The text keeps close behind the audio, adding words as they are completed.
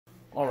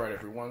Alright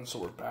everyone, so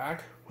we're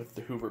back with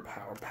the Hoover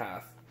Power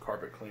Path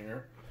carpet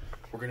cleaner.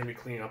 We're going to be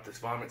cleaning up this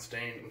vomit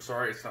stain. I'm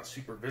sorry it's not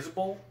super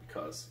visible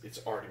because it's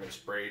already been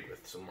sprayed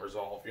with some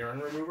Resolve urine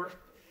remover.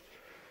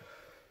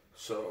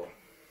 So,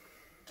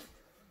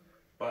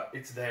 but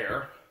it's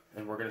there,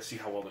 and we're going to see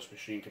how well this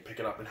machine can pick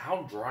it up and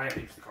how dry it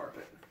leaves the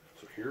carpet.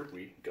 So here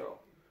we go.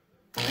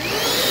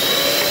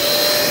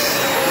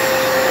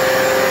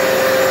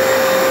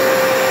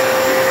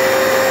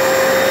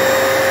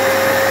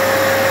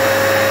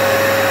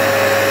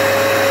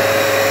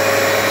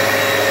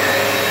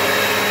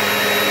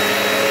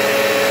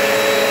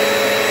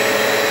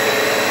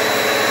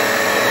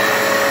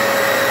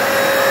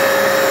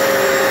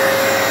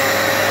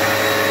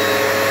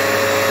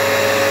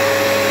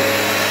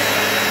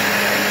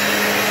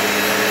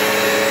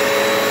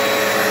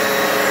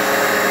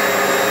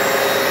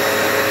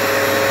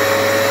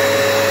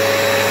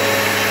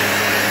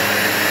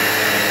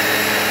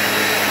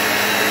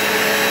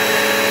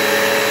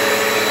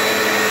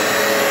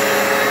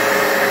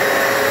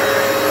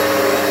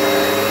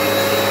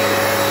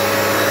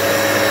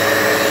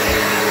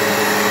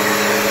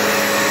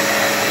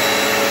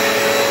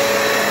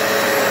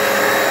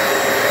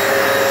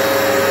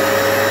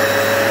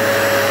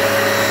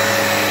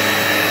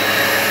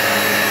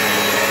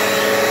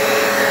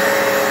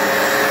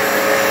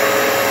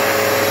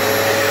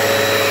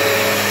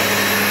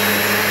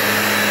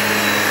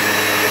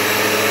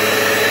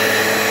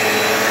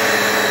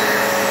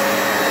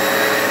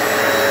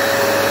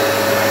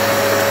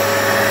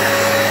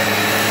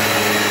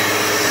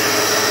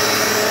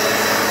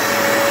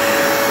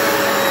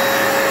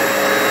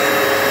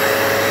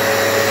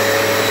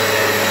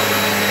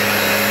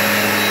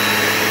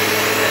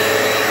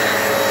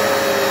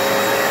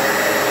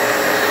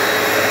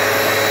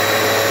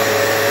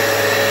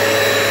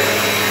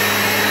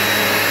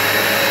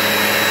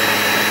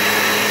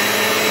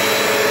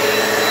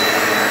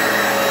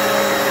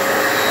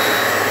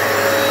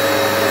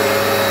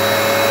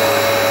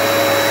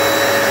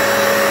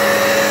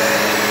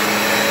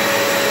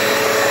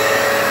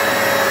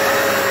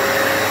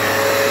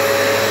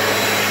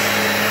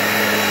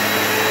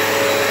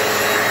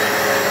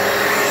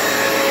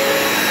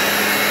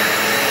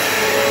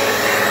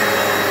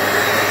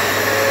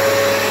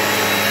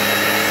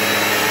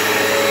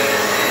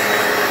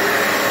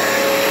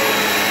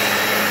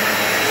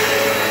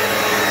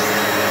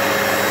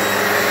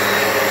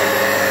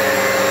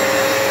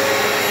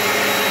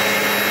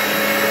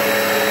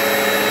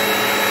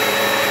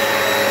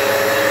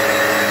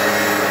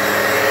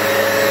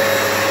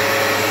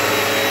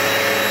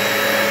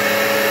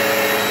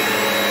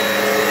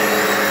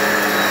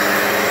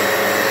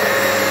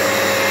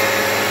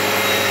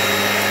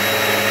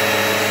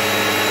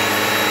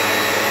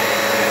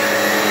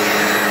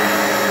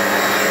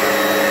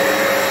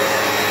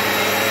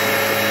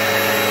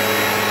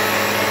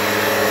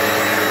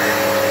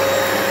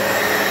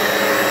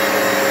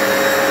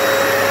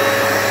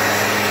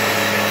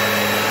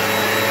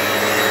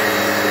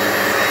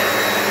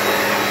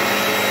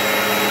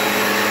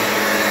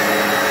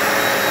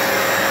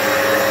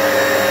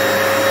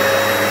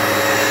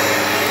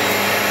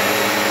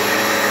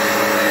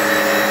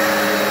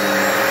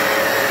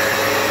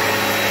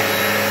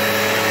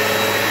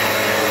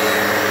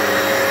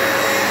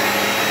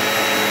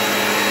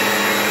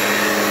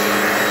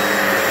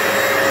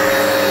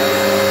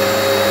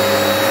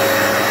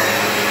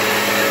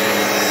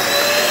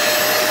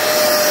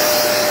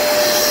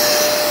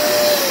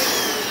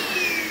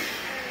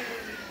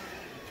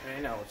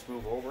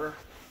 Move over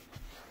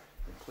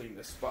and clean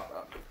this spot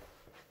up.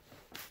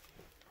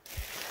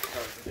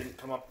 Because it didn't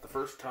come up the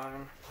first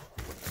time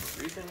for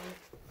whatever reason.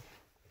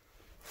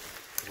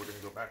 We're going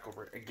to go back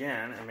over it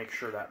again and make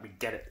sure that we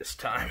get it this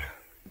time.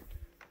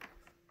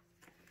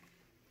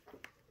 So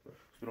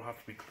we don't have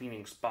to be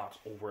cleaning spots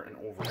over and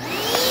over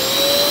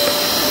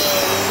again.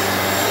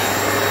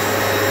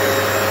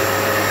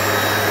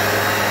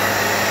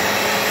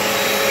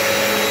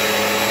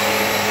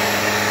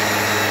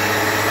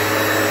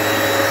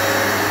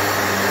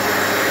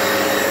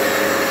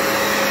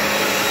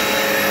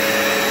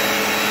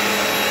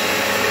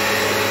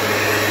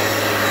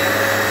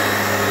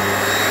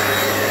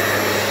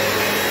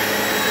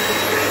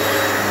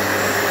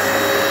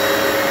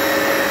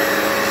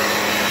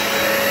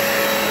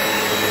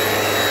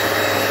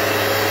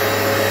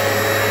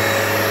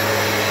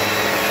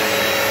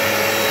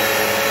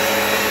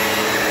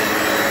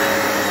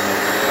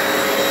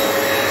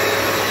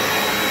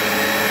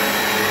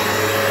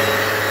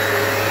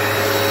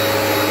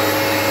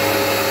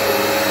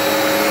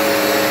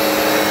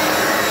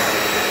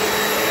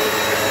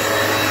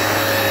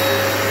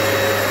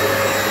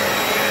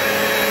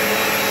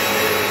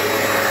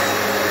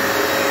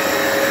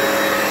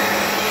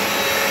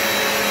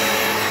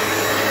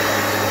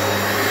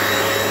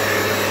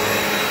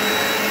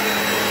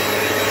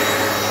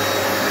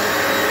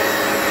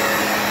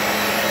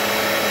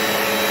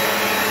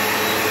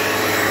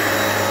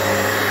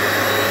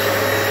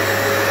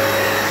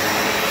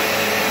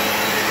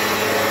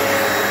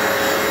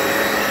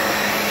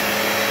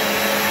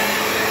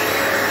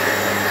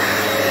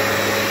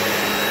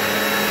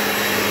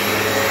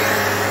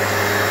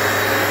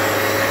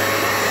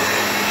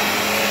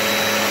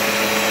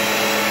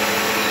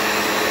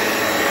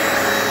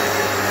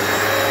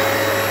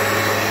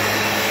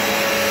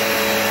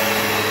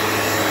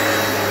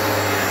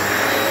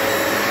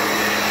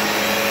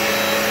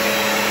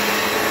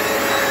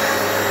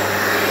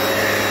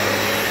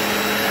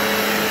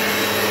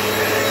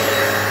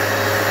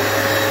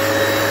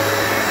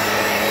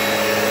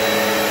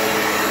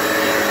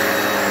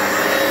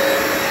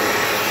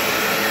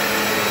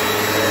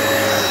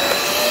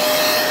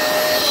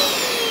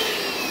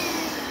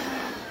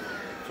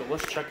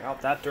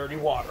 out that dirty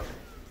water.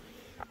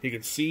 You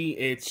can see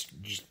it's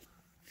just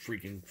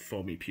freaking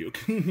foamy puke.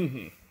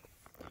 Didn't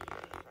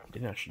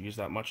actually use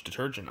that much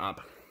detergent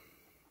up.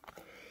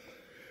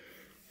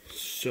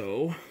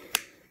 So,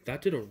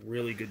 that did a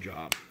really good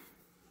job.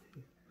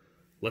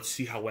 Let's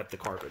see how wet the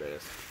carpet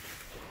is.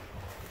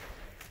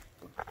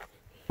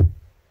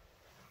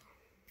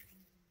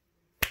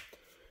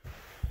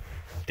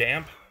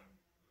 Damp.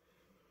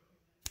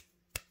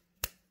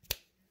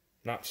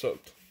 Not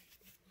soaked.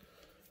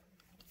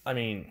 I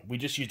mean, we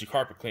just used a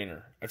carpet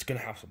cleaner. It's going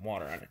to have some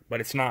water on it.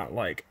 But it's not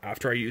like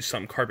after I use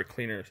some carpet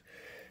cleaners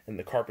and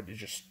the carpet is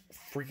just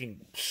freaking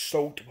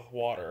soaked with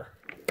water.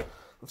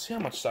 Let's see how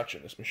much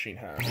suction this machine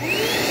has. We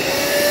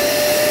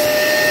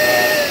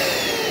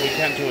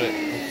can't do it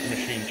with the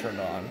machine turned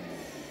on.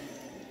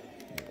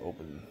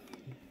 Open.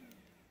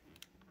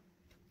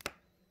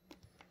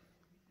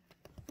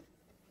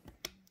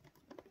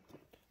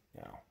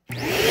 Now.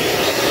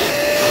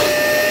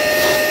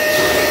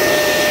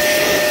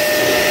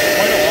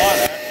 Quite a lot,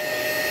 actually.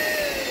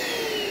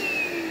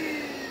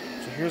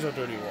 So here's our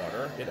dirty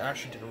water. It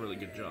actually did a really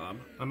good job.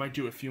 I might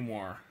do a few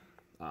more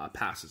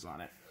passes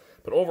on it.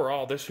 But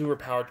overall, this Hoover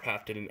Power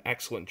Path did an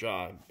excellent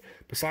job.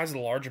 Besides the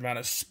large amount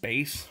of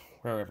space,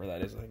 wherever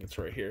that is, I think it's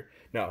right here.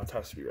 No, it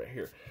has to be right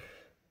here.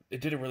 It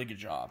did a really good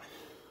job.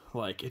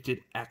 Like, it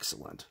did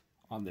excellent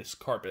on this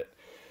carpet.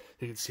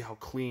 You can see how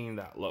clean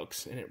that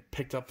looks. And it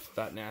picked up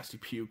that nasty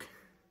puke.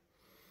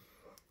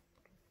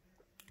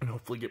 And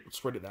hopefully get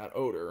rid of that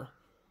odor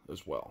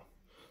as well.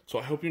 So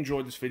I hope you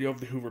enjoyed this video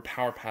of the Hoover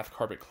Power Path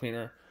carpet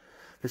cleaner.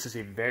 This is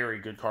a very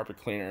good carpet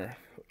cleaner.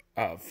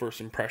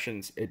 First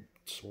impressions,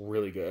 it's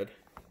really good.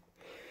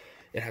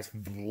 It has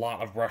a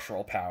lot of brush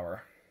roll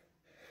power.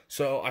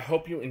 So I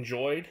hope you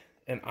enjoyed,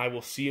 and I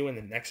will see you in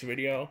the next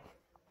video.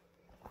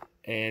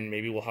 And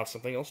maybe we'll have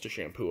something else to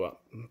shampoo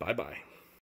up. Bye-bye.